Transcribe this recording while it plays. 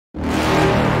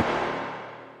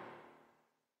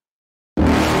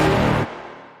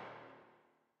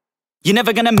You're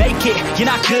never gonna make it, you're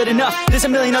not good enough. There's a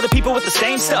million other people with the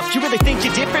same stuff. You really think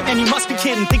you're different? Man, you must be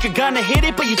kidding. Think you're gonna hit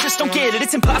it, but you just don't get it.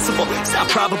 It's impossible, it's not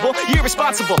probable, you're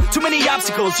irresponsible. Too many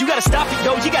obstacles, you gotta stop it,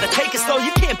 yo. You gotta take it slow,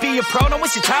 you can't be a pro. Don't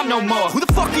waste your time no more. Who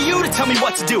the fuck are you to tell me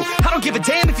what to do? I don't give a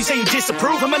damn if you say you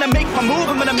disapprove. I'm gonna make my move,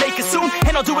 I'm gonna make it soon.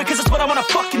 And I'll do it cause it's what I wanna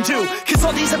fucking do. Cause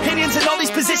all these opinions and all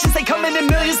these positions, they come in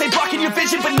millions, they blocking your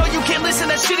vision. But no, you can't listen,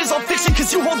 that shit is all fiction.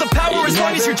 Cause you hold the power as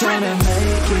long as you're driven.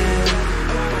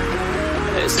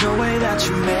 There's no way that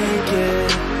you make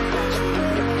it.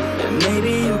 And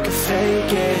maybe you can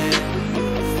fake it,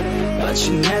 but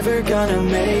you're never gonna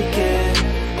make it.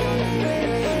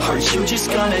 Are you just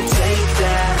gonna take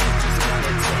that?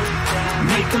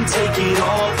 Make them take it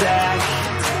all back.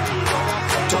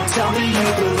 Don't tell me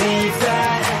you believe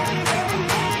that.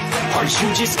 Are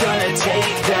you just gonna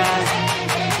take that?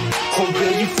 Or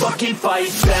will you fucking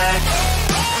fight back?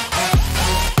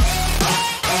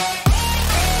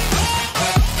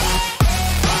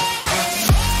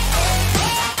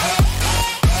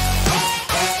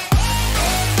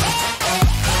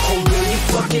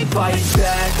 Fight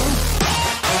back.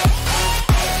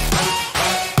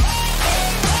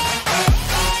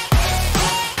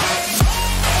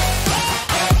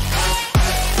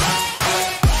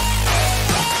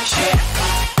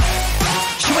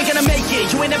 You ain't gonna make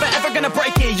it, you ain't never ever gonna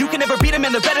break it. You can never beat them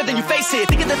and they're better than you face it.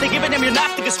 Thinking that they give a damn, you're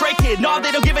not thinking straight, kid. No,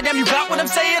 they don't give a damn, you got what I'm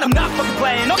saying? I'm not fucking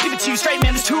playing, I'll give it to you straight,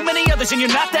 man. There's too many others and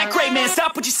you're not that great, man.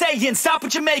 Stop what you're saying, stop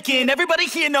what you're making. Everybody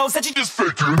here knows that you just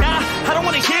faking. Nah, I don't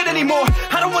wanna hear it anymore,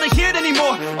 I don't wanna hear it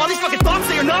anymore. All these fucking thoughts,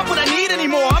 they are not what I need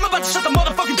anymore. I'm about to shut the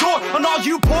motherfucking door on all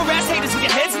you poor ass haters with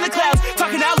your heads in the clouds,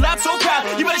 talking out loud so proud.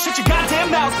 You better shut your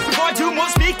goddamn mouth before I do more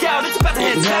speak out. It's about to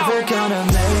head south. Never gonna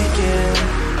make it.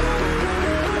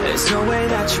 There's no way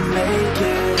that you make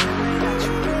it.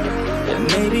 And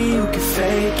maybe you can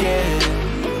fake it,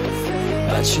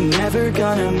 but you're never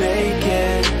gonna make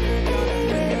it.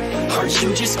 Are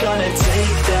you just gonna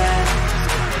take that?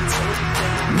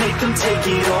 Make them take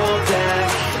it all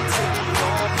back.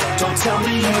 Don't tell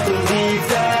me you believe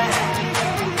that.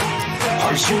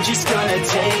 Are you just gonna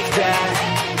take that?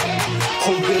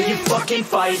 Or will you fucking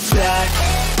fight back?